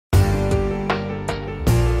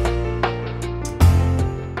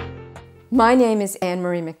My name is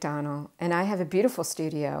Marie McDonnell, and I have a beautiful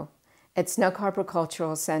studio at Snug Harbor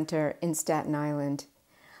Cultural Center in Staten Island.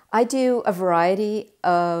 I do a variety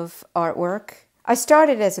of artwork. I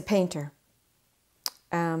started as a painter.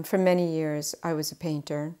 For many years, I was a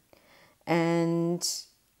painter, and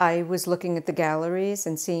I was looking at the galleries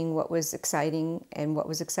and seeing what was exciting, and what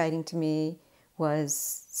was exciting to me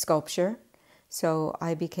was sculpture. So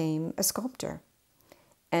I became a sculptor.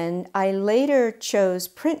 And I later chose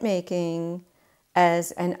printmaking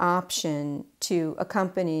as an option to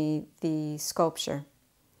accompany the sculpture.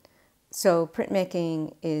 So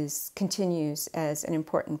printmaking continues as an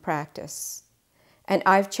important practice. And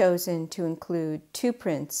I've chosen to include 2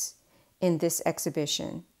 prints in this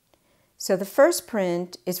exhibition. So the first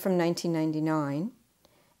print is from 1999.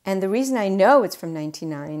 And the reason I know it's from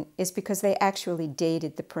 1999 is because they actually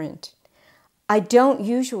dated the print. I don't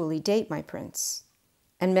usually date my prints,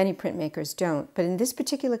 and many printmakers don't. But in this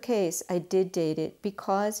particular case, I did date it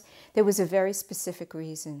because there was a very specific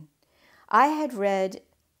reason. I had read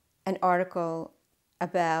an article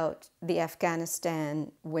about the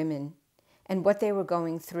Afghanistan women and what they were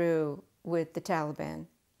going through with the Taliban.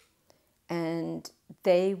 And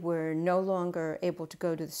they were no longer able to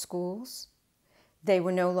go to the schools. They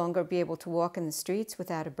were no longer be able to walk in the streets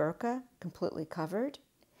without a burqa, completely covered.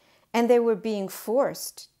 And they were being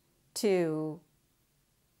forced to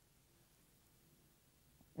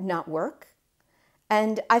not work.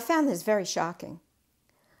 And I found this very shocking.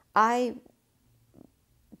 I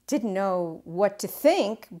didn't know what to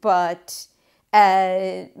think, but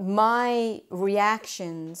my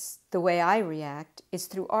reactions, the way I react, is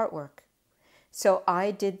through artwork. So I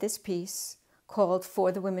did this piece called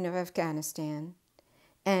For the Women of Afghanistan,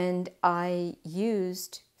 and I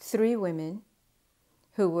used 3 women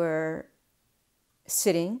who were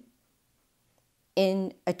sitting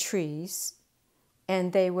in trees,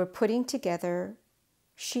 and they were putting together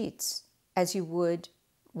sheets as you would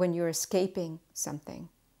when you're escaping something.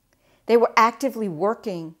 They were actively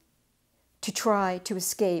working to try to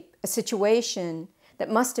escape a situation that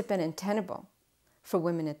must have been untenable for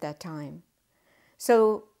women at that time.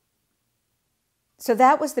 So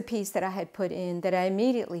that was the piece that I had put in that I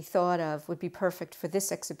immediately thought of would be perfect for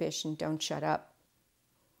this exhibition, Don't Shut Up.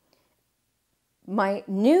 My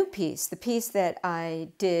new piece, the piece that I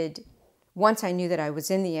did once I knew that I was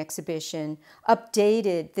in the exhibition,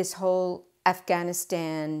 updated this whole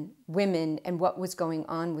Afghanistan women and what was going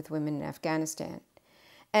on with women in Afghanistan.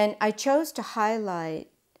 And I chose to highlight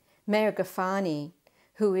Mayor Ghafani,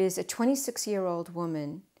 who is a 26-year-old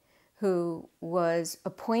woman who was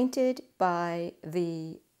appointed by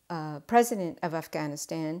the president of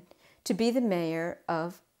Afghanistan to be the mayor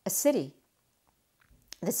of a city.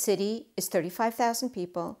 The city is 35,000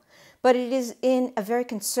 people, but it is in a very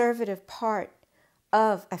conservative part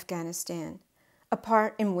of Afghanistan, a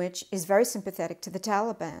part in which is very sympathetic to the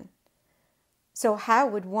Taliban. So how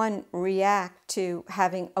would one react to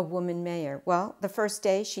having a woman mayor? Well, the first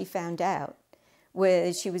day she found out,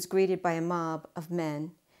 she was greeted by a mob of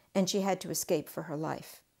men, and she had to escape for her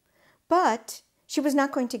life. But she was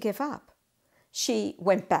not going to give up. She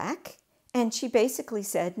went back, and she basically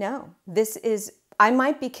said, no, I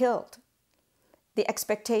might be killed. The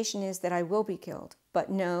expectation is that I will be killed.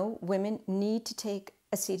 But no, women need to take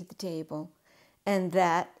a seat at the table. And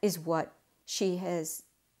that is what she has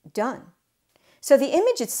done. So the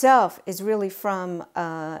image itself is really from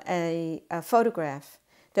a photograph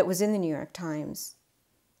that was in the New York Times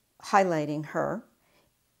highlighting her.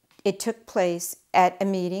 It took place at a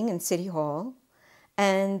meeting in City Hall,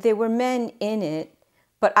 and there were men in it,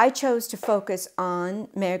 but I chose to focus on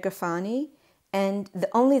Mayor Ghafani and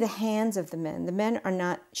only the hands of the men. The men are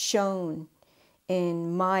not shown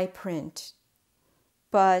in my print,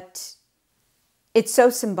 but it's so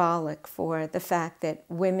symbolic for the fact that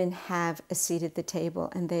women have a seat at the table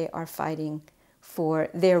and they are fighting for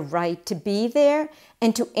their right to be there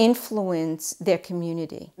and to influence their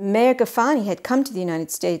community. Mayor Ghafani had come to the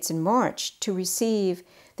United States in March to receive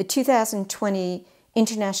the 2020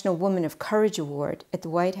 International Woman of Courage Award at the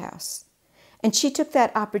White House. And she took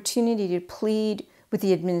that opportunity to plead with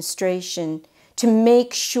the administration to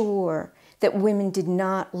make sure that women did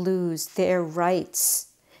not lose their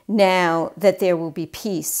rights now that there will be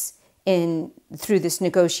peace through this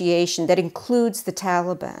negotiation that includes the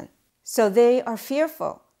Taliban. So they are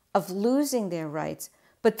fearful of losing their rights,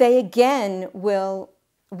 but they again will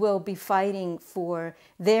be fighting for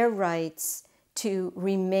their rights to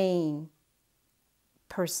remain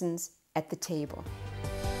persons at the table.